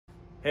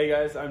Hey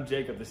guys, I'm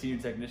Jacob, the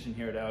senior technician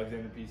here at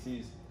Alexander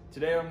PCs.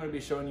 Today I'm going to be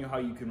showing you how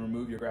you can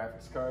remove your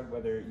graphics card,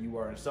 whether you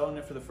are installing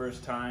it for the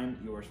first time,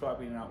 you are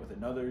swapping it out with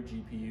another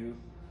GPU,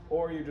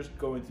 or you're just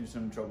going through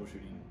some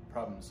troubleshooting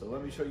problems. So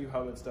let me show you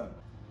how that's done.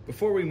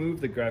 Before we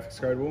move the graphics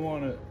card, we'll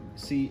want to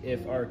see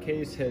if our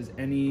case has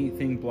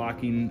anything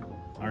blocking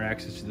our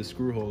access to the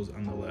screw holes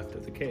on the left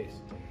of the case.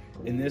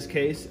 In this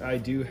case, I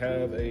do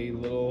have a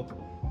little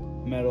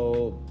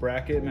metal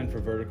bracket meant for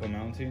vertical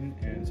mounting,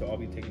 and so I'll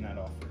be taking that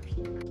off first.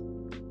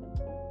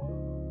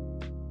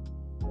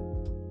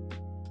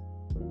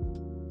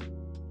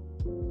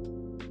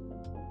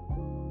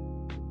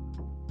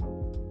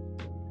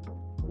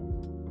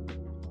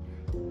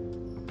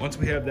 Once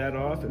we have that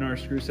off and our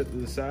screw set to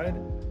the side,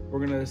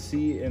 we're going to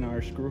see in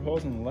our screw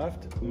holes on the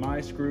left,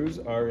 my screws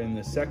are in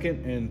the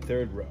second and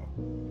third row.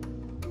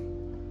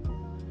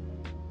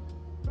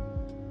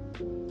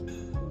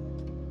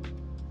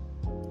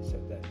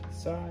 Set that to the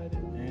side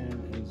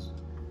and as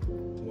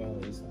well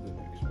as the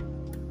next one.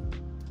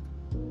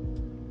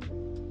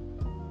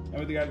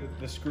 Now we got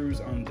the screws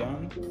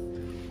undone.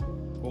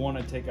 We'll want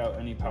to take out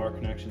any power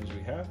connections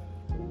we have.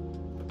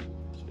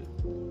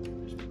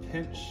 Just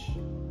pinch.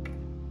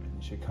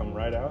 Should come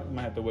right out. You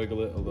might have to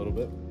wiggle it a little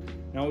bit.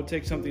 Now we'll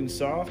take something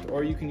soft,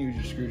 or you can use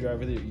your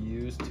screwdriver that you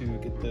use to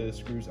get the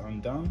screws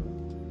undone.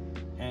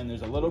 And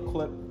there's a little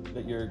clip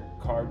that your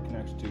card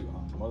connects to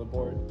on the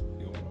motherboard.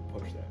 You'll want to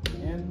push that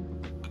in,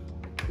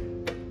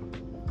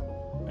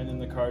 and then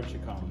the card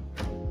should come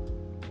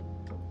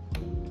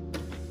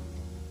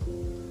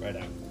right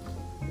out.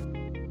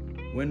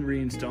 When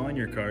reinstalling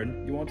your card,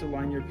 you want to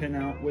line your pin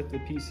out with the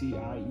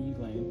PCIe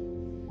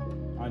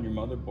lane on your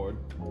motherboard.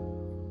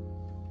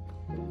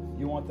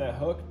 You want that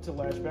hook to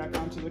latch back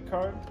onto the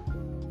card,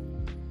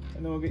 and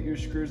then we'll get your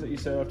screws that you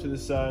set off to the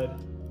side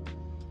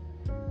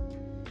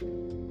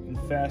and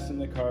fasten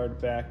the card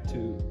back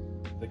to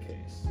the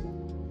case.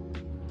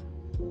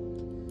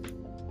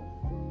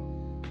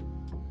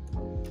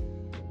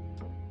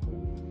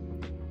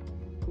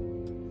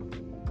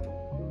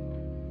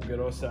 Good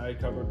old side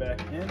cover back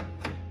in.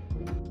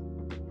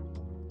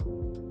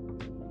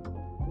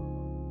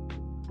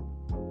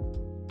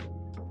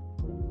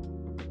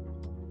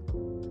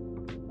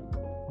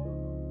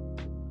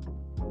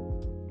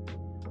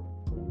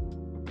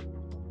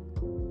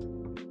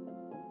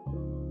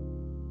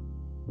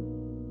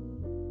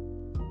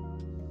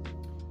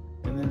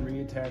 And then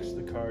reattach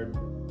the card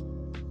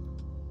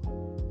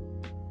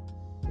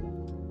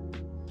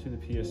to the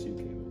PSU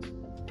cables.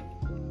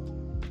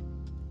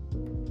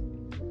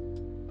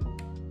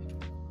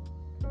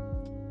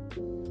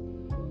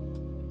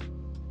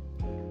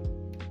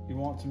 You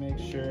want to make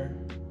sure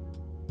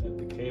that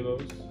the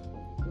cables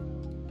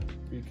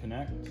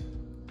reconnect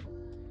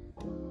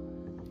to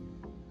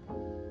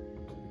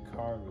the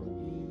card with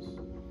ease,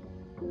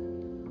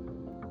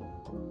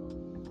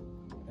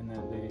 and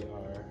that they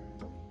are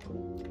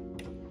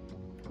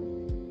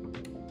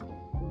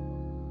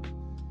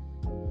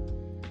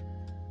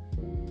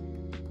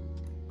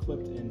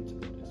clipped into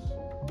place.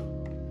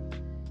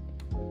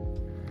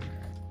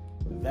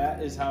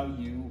 That is how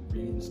you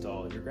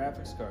reinstall your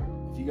graphics card.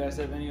 If you guys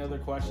have any other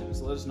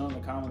questions, let us know in the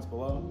comments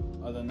below.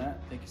 Other than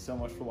that, thank you so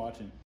much for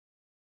watching.